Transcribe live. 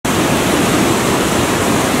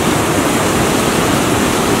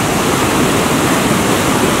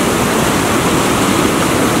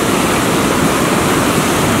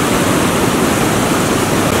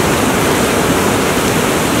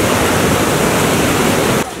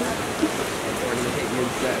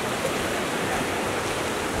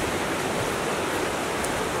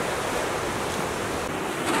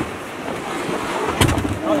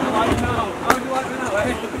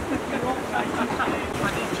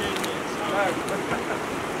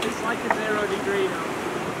like a 0 degree now.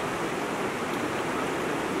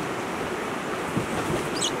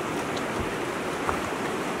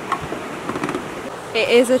 It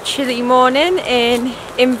is a chilly morning in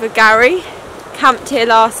Invergarry. Camped here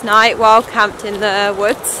last night, wild camped in the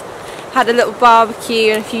woods. Had a little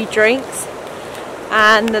barbecue and a few drinks.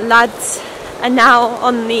 And the lads are now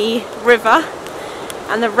on the river.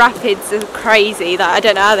 And the rapids are crazy, I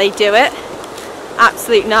don't know how they do it.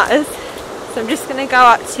 Absolute nutters. So I'm just going to go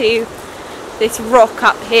up to this rock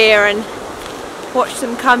up here and watch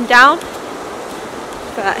them come down.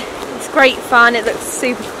 But it's great fun, it looks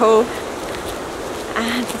super cool.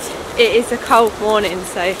 And it is a cold morning,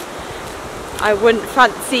 so I wouldn't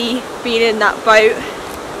fancy being in that boat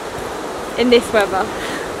in this weather.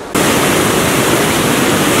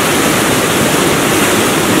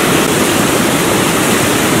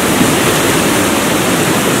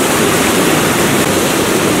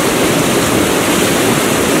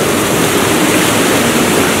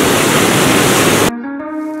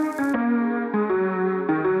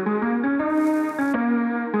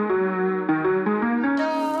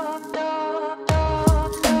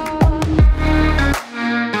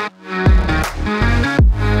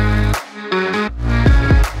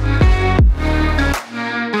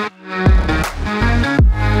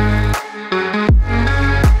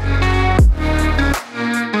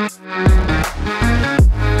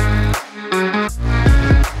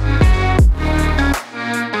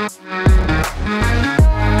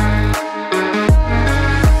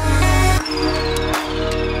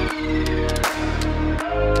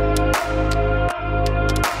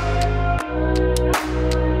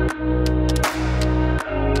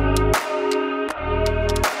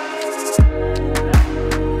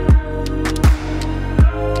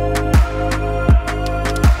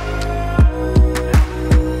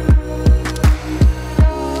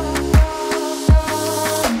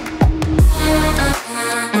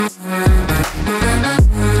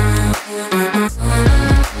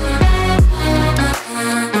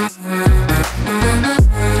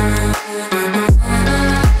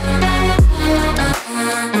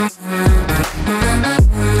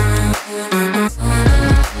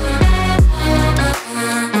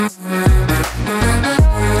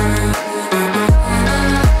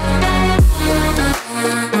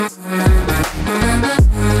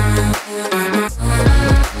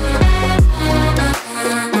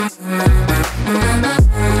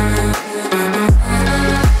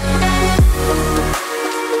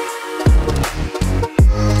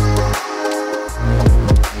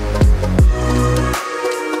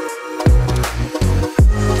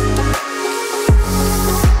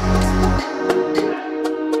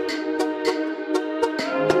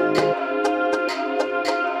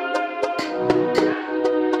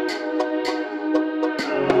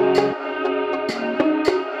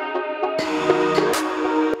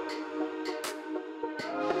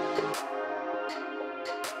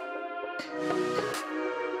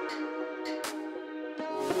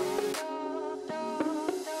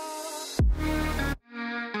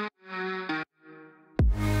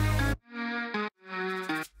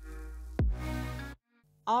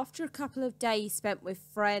 After a couple of days spent with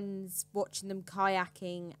friends watching them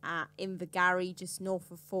kayaking at Invergarry just north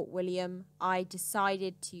of Fort William, I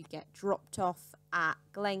decided to get dropped off at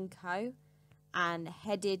Glencoe and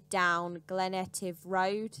headed down Glencoe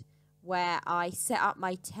Road, where I set up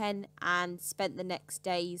my tent and spent the next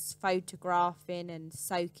days photographing and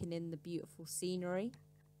soaking in the beautiful scenery.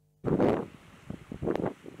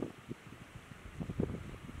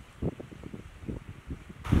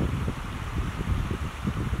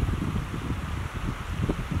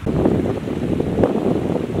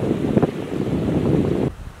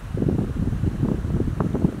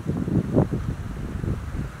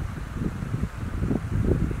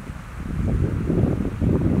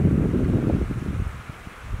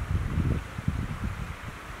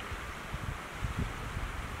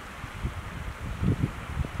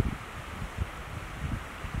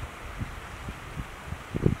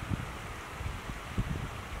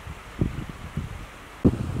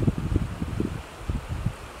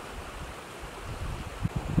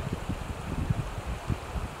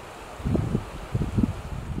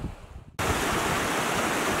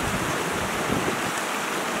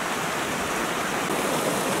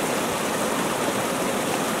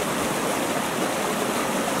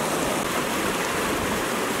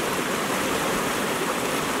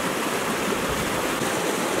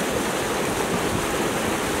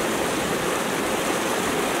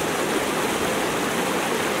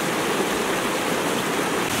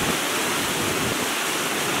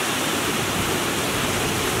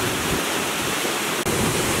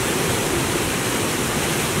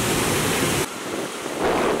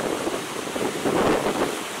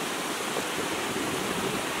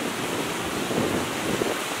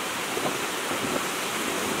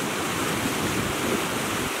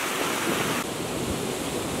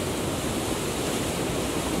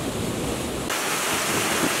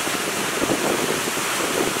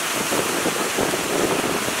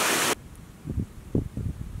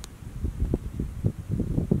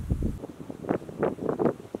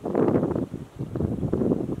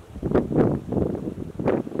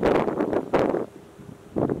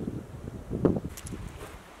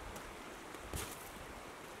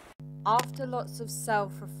 lots of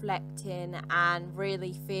self-reflecting and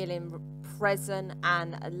really feeling present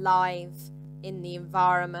and alive in the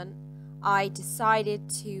environment, I decided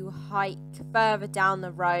to hike further down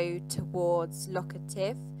the road towards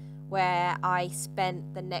Locative, where I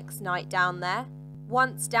spent the next night down there.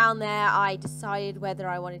 Once down there, I decided whether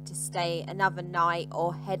I wanted to stay another night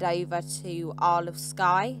or head over to Isle of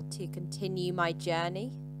Skye to continue my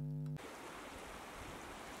journey.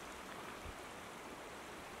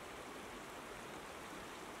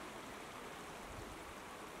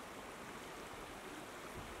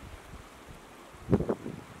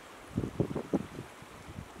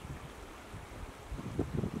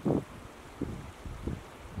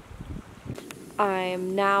 I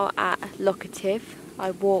am now at Locative. I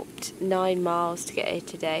walked 9 miles to get here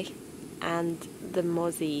today, and the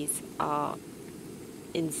mozzies are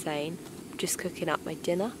insane. Just cooking up my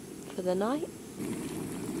dinner for the night.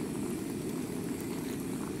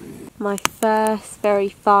 My first very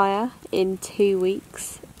fire in 2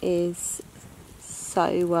 weeks is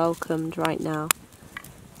so welcomed right now,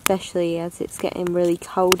 especially as it's getting really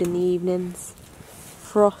cold in the evenings.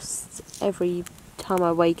 Frost every time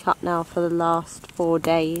I wake up now for the last 4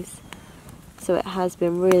 days, so it has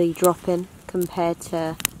been really dropping compared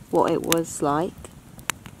to what it was like.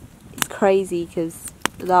 It's crazy because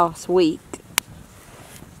last week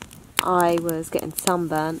I was getting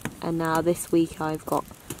sunburnt, and now this week I've got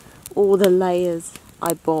all the layers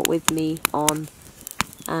I bought with me on,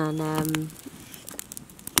 and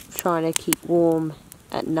trying to keep warm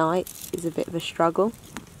at night is a bit of a struggle.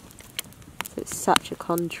 So it's such a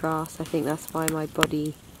contrast. I think that's why my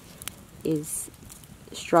body is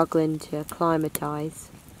struggling to acclimatise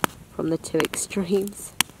from the two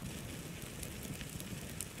extremes.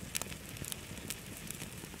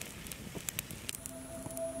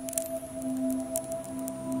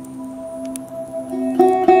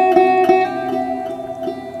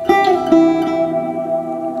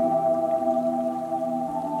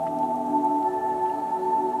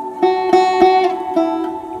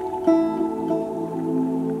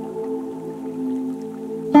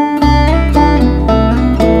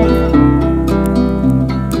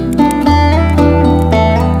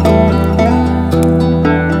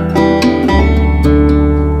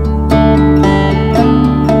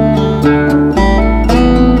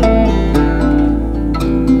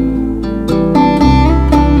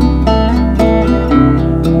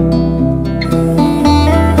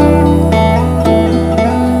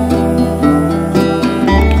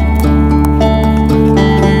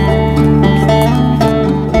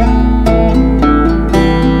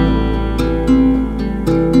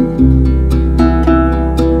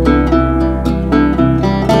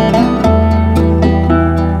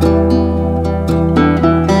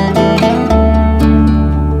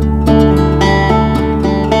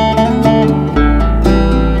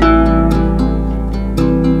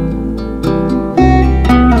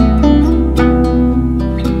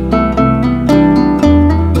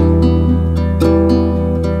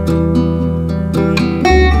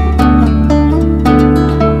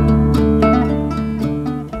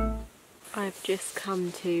 Just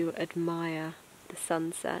come to admire the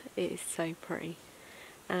sunset. It is so pretty,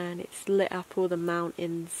 and it's lit up all the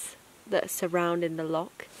mountains that are surrounding the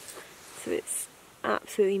loch, so it's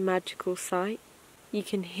absolutely magical sight. You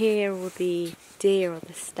can hear all the deer or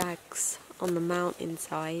the stags on the mountain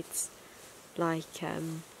sides, like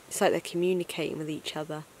it's like they're communicating with each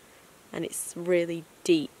other, and it's really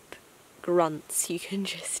deep grunts you can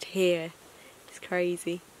just hear. It's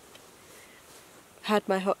crazy. Had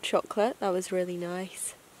my hot chocolate, that was really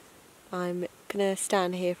nice. I'm gonna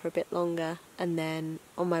stand here for a bit longer, and then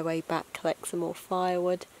on my way back collect some more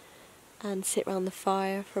firewood and sit around the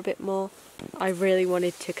fire for a bit more. I really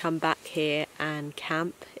wanted to come back here and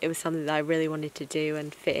camp. It was something that I really wanted to do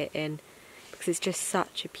and fit it in, because it's just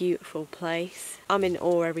such a beautiful place. I'm in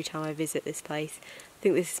awe every time I visit this place. I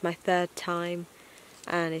think this is my 3rd time,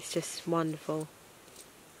 and it's just wonderful.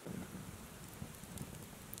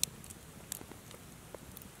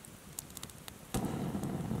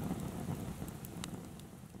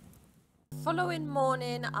 Following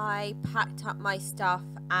morning, I packed up my stuff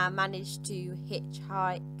and managed to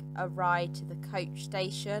hitchhike a ride to the coach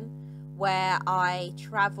station, where I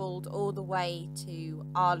travelled all the way to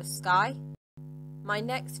Isle of Skye. My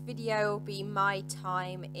next video will be my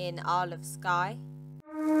time in Isle of Skye.